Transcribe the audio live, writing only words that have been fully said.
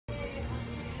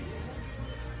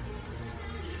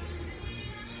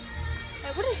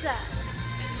Wait, what is that?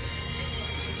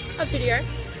 A video.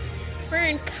 We're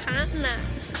in Canada.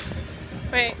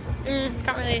 Wait,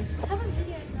 can't really. What type of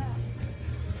video is that?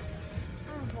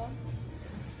 I don't know.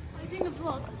 Are you doing a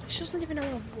vlog? She doesn't even know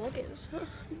what a vlog is.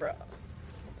 Bro.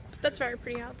 That's very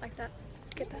pretty. I'd like that.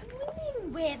 Get that. I wouldn't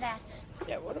even wear that.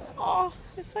 Yeah, what? Oh,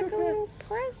 it's like a little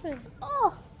present.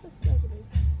 Oh, that's so good.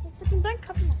 Freaking don't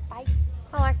cover my face.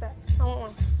 I like that. I want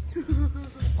one.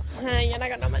 Yeah, I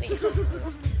got no money.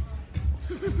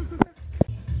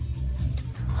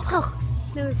 Oh,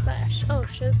 newsflash. Oh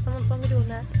shit, someone saw me doing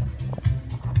that.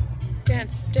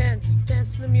 Dance, dance,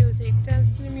 dance to the music,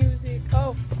 dance to the music.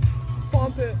 Oh,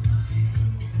 pump it.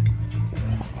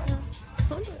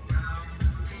 Pump it.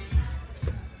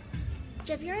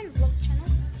 Do you have your own vlog channel?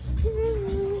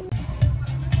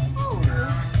 Oh.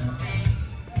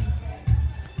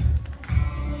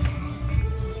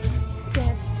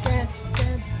 Dance, dance,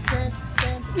 dance, dance,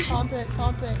 dance. Pump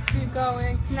it, keep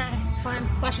going. No. Fine,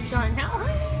 Flash is going.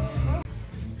 How?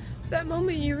 That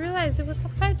moment you realized it was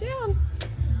upside down.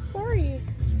 Sorry.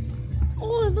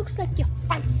 Oh, it looks like your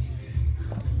face.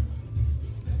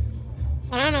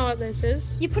 I don't know what this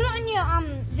is. You put it on your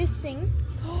this thing.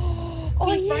 Oh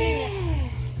your phone in yeah. it.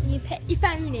 And you put your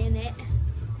phone in it.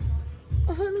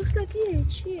 Oh, it looks like you.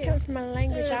 Cheers. Coming from a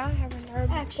language I haven't heard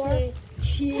before. Actually,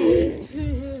 cheers.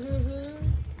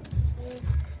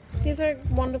 These are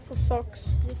wonderful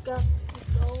socks.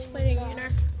 Just letting you know.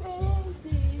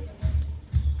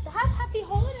 Have happy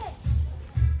holiday.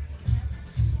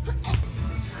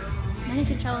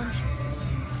 Mannequin challenge.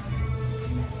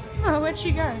 Oh, where'd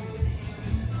she go?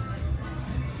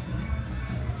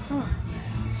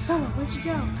 Summer, where'd you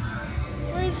go?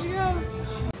 Where'd you go?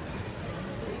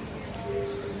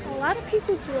 A lot of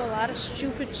people do a lot of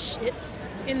stupid shit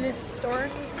in this store,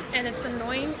 and it's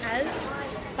annoying as,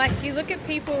 like, you look at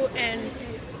people and you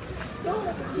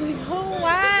think, oh,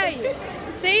 why?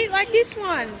 See, like this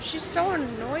one, she's so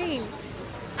annoying.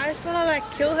 I just want to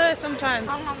like kill her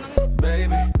sometimes.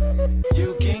 Baby,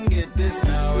 you can get this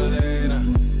now or later.